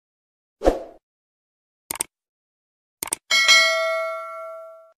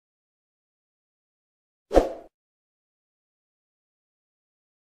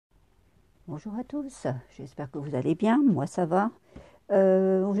Bonjour à tous, j'espère que vous allez bien, moi ça va.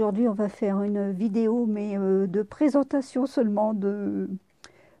 Aujourd'hui on va faire une vidéo mais de présentation seulement de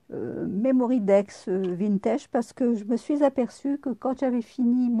mémoridex vintage parce que je me suis aperçue que quand j'avais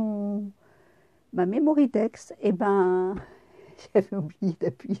fini ma mémoridex, eh ben j'avais oublié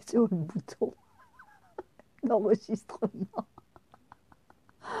d'appuyer sur le bouton d'enregistrement.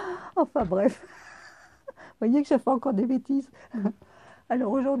 Enfin bref, vous voyez que je fais encore des bêtises.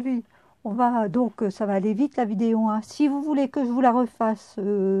 Alors aujourd'hui, on va donc, ça va aller vite la vidéo, hein. Si vous voulez que je vous la refasse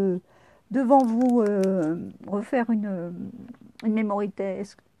devant vous, refaire une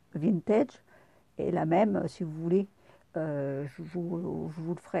mémoridex vintage, et la même, si vous voulez, je vous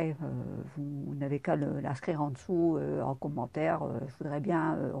le ferai. Vous n'avez qu'à l'inscrire en dessous en commentaire. Je voudrais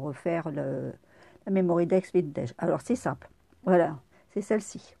bien refaire la mémoridex vintage. Alors c'est simple, voilà, c'est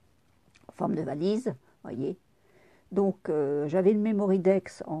celle-ci, en forme de valise, voyez. Donc j'avais une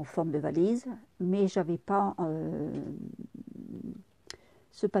mémoridex en forme de valise, mais j'avais pas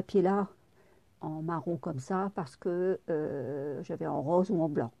ce papier-là en marron comme ça parce que j'avais en rose ou en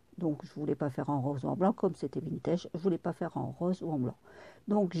blanc. Donc je voulais pas faire en rose ou en blanc comme c'était vintage. Je voulais pas faire en rose ou en blanc.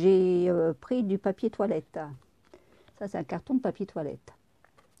 Donc j'ai pris du papier toilette. Ça c'est un carton de papier toilette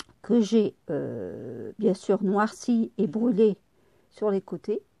que j'ai bien sûr noirci et brûlé sur les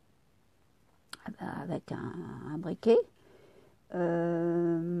côtés avec un briquet.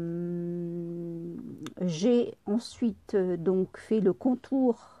 J'ai ensuite donc fait le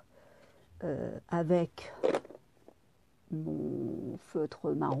contour avec mon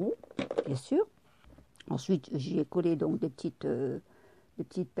feutre marron, bien sûr. Ensuite, j'y ai collé donc des petites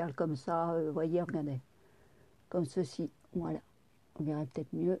perles comme ça, voyez, regardez, comme ceci, voilà. On verrait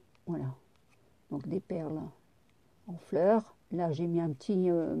peut-être mieux, voilà. Donc des perles en fleurs. Là, j'ai mis un petit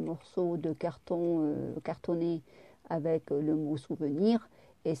morceau de carton cartonné avec le mot souvenir.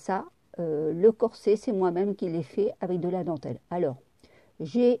 Et ça, le corset, c'est moi-même qui l'ai fait avec de la dentelle. Alors,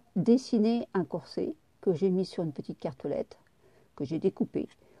 j'ai dessiné un corset que j'ai mis sur une petite cartolette, que j'ai découpé.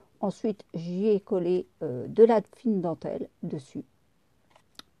 Ensuite, j'y ai collé de la fine dentelle dessus.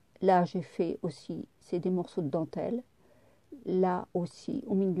 Là, j'ai fait aussi, c'est des morceaux de dentelle. Là aussi,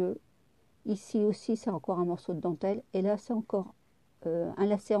 au milieu. Ici aussi, c'est encore un morceau de dentelle. Et là, c'est encore un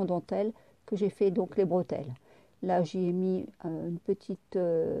lacet en dentelle que j'ai fait donc les bretelles. Là, j'y ai mis une petite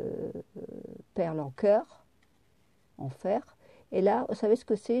perle en cœur, en fer. Et là, vous savez ce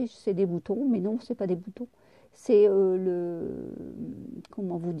que c'est? C'est des boutons, mais non, c'est pas des boutons. C'est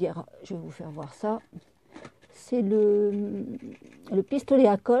comment vous dire? Je vais vous faire voir ça. C'est le pistolet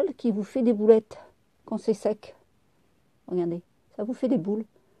à colle qui vous fait des boulettes quand c'est sec. Regardez, ça vous fait des boules.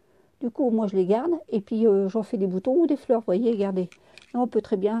 Du coup, moi, je les garde et puis j'en fais des boutons ou des fleurs. Vous voyez, regardez. Là, on peut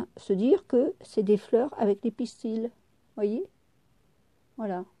très bien se dire que c'est des fleurs avec des pistils. Vous voyez?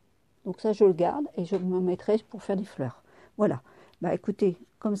 Voilà. Donc ça, je le garde et je me mettrai pour faire des fleurs. Voilà. Bah écoutez,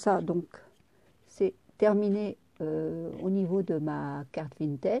 comme ça, donc, c'est terminé au niveau de ma carte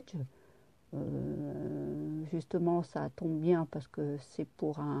vintage. Justement, ça tombe bien parce que c'est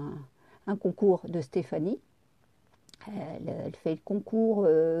pour un concours de Stéphanie. Elle fait le concours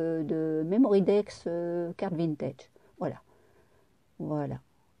de mémoridex carte vintage. Voilà. Voilà.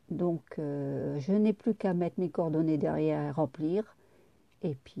 Donc, je n'ai plus qu'à mettre mes coordonnées derrière et remplir.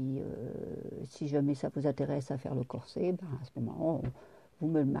 Et puis, si jamais ça vous intéresse à faire le corset, ben, à ce moment-là, vous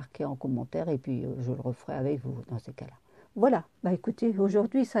me le marquez en commentaire et puis je le referai avec vous dans ces cas-là. Voilà. Bah écoutez,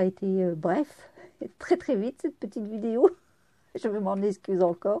 aujourd'hui, ça a été bref, très très vite cette petite vidéo. Je m'en excuse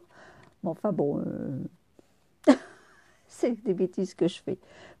encore. Mais enfin bon... c'est des bêtises que je fais.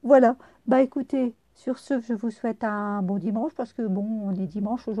 Voilà, bah écoutez, sur ce, je vous souhaite un bon dimanche, parce que bon, on est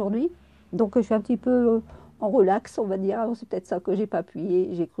dimanche aujourd'hui, donc je suis un petit peu en relax, on va dire. Alors c'est peut-être ça que j'ai pas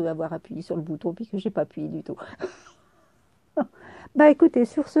appuyé, j'ai cru avoir appuyé sur le bouton, puis que j'ai pas appuyé du tout. Bah écoutez,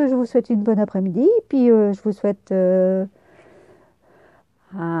 sur ce, je vous souhaite une bonne après-midi, puis je vous souhaite un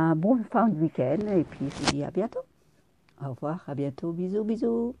bon fin de week-end, et puis je vous dis à bientôt. Au revoir, à bientôt, bisous,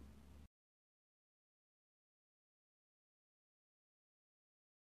 bisous.